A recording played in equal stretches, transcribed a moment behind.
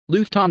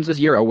Lufthansa's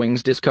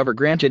Eurowings Discover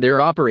granted Air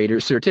Operator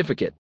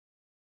Certificate.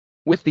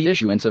 With the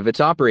issuance of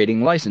its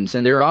operating license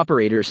and Air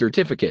Operator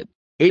Certificate,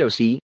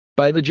 AOC,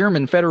 by the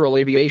German Federal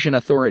Aviation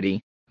Authority,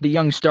 the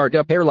young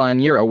startup airline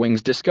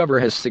Eurowings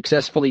Discover has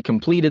successfully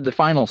completed the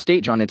final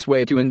stage on its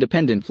way to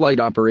independent flight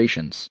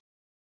operations.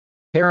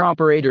 Air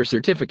Operator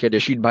Certificate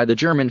issued by the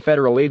German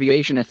Federal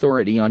Aviation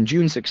Authority on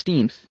June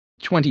 16,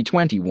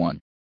 2021.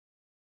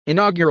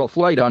 Inaugural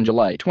flight on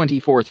July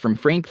 24 from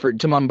Frankfurt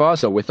to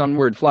Mombasa with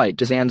onward flight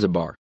to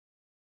Zanzibar.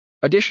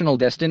 Additional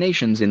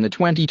destinations in the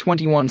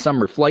 2021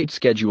 summer flight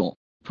schedule: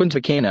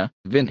 Punta Cana,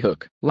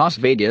 Windhoek, Las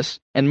Vegas,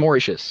 and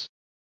Mauritius.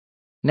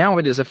 Now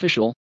it is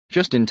official,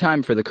 just in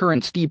time for the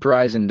current steep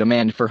rise in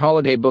demand for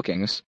holiday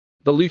bookings,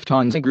 the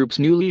Lufthansa Group's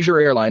new leisure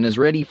airline is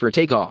ready for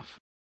takeoff.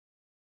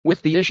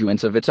 With the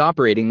issuance of its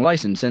operating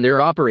license and Air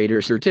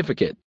Operator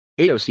Certificate,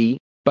 AOC,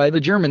 by the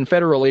German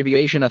Federal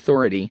Aviation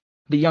Authority,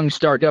 the young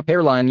startup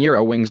airline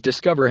Eurowings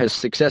Discover has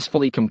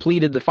successfully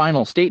completed the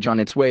final stage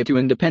on its way to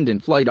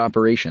independent flight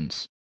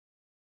operations.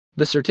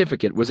 The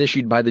certificate was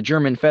issued by the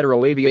German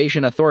Federal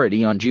Aviation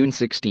Authority on June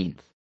 16.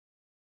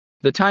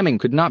 The timing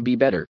could not be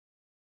better.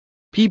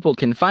 People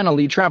can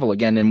finally travel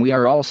again and we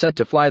are all set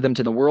to fly them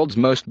to the world's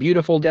most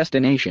beautiful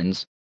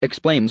destinations,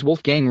 explains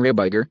Wolfgang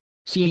Rebiger,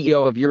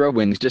 CEO of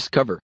Eurowings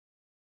Discover.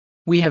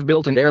 We have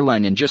built an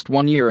airline in just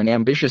 1 year, an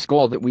ambitious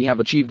goal that we have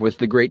achieved with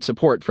the great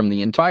support from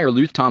the entire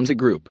Lufthansa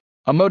Group,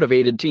 a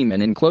motivated team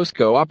and in close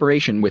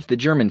cooperation with the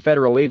German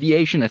Federal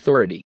Aviation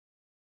Authority.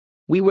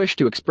 We wish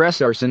to express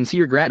our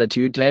sincere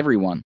gratitude to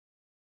everyone.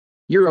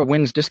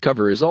 Eurowings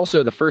Discover is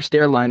also the first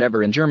airline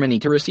ever in Germany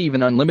to receive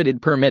an unlimited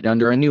permit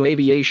under a new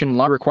aviation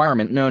law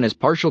requirement known as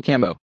Partial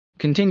CAMO,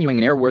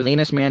 Continuing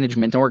Airworthiness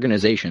Management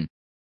Organization.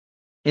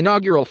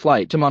 Inaugural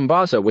flight to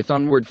Mombasa with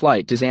onward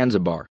flight to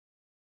Zanzibar.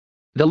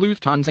 The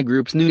Lufthansa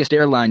Group's newest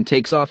airline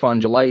takes off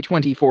on July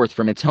 24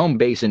 from its home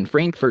base in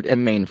Frankfurt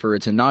am Main for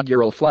its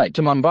inaugural flight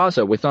to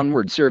Mombasa with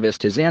onward service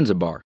to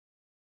Zanzibar.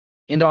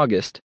 In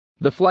August,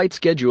 the flight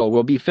schedule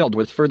will be filled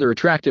with further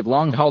attractive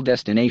long-haul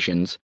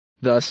destinations.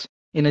 Thus,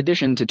 in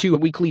addition to 2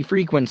 weekly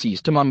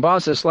frequencies to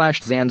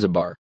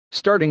Mombasa/Zanzibar,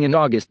 starting in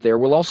August there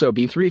will also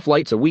be 3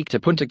 flights a week to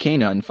Punta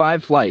Cana and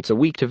 5 flights a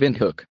week to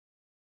Windhoek.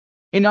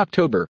 In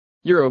October,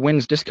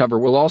 Eurowings Discover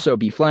will also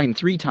be flying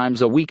 3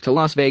 times a week to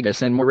Las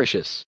Vegas and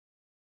Mauritius.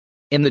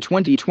 In the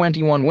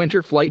 2021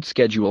 winter flight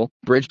schedule,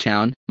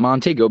 Bridgetown,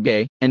 Montego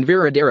Bay, and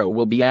Varadero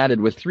will be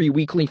added with 3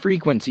 weekly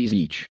frequencies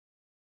each.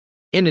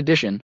 In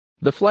addition,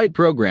 the flight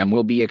program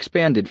will be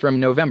expanded from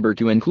November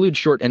to include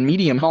short and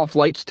medium-haul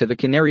flights to the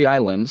Canary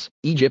Islands,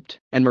 Egypt,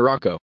 and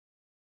Morocco.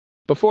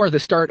 Before the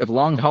start of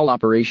long-haul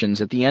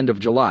operations at the end of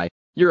July,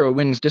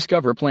 Eurowings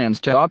Discover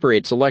plans to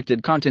operate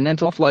selected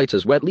continental flights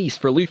as wet lease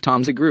for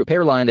Lufthansa Group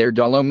airline Air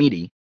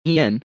Dolomiti,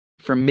 EN,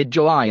 from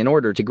mid-July in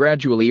order to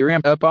gradually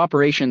ramp up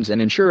operations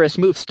and ensure a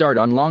smooth start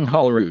on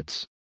long-haul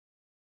routes.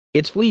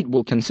 Its fleet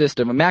will consist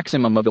of a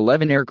maximum of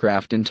 11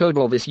 aircraft in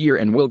total this year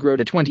and will grow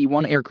to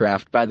 21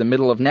 aircraft by the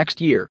middle of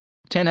next year,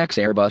 10x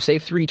Airbus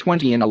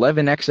A320 and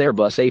 11x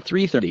Airbus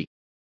A330.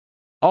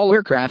 All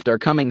aircraft are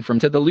coming from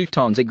the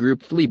Lufthansa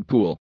Group fleet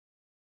pool.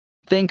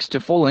 Thanks to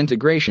full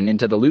integration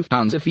into the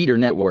Lufthansa feeder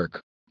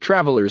network,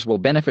 travelers will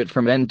benefit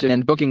from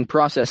end-to-end booking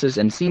processes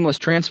and seamless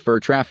transfer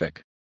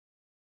traffic.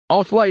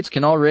 All flights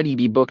can already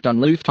be booked on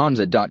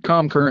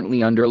Lufthansa.com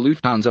currently under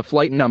Lufthansa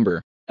flight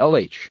number,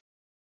 LH.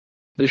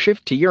 The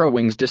shift to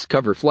Eurowings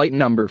Discover flight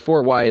number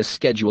 4Y is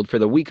scheduled for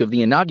the week of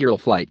the inaugural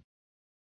flight,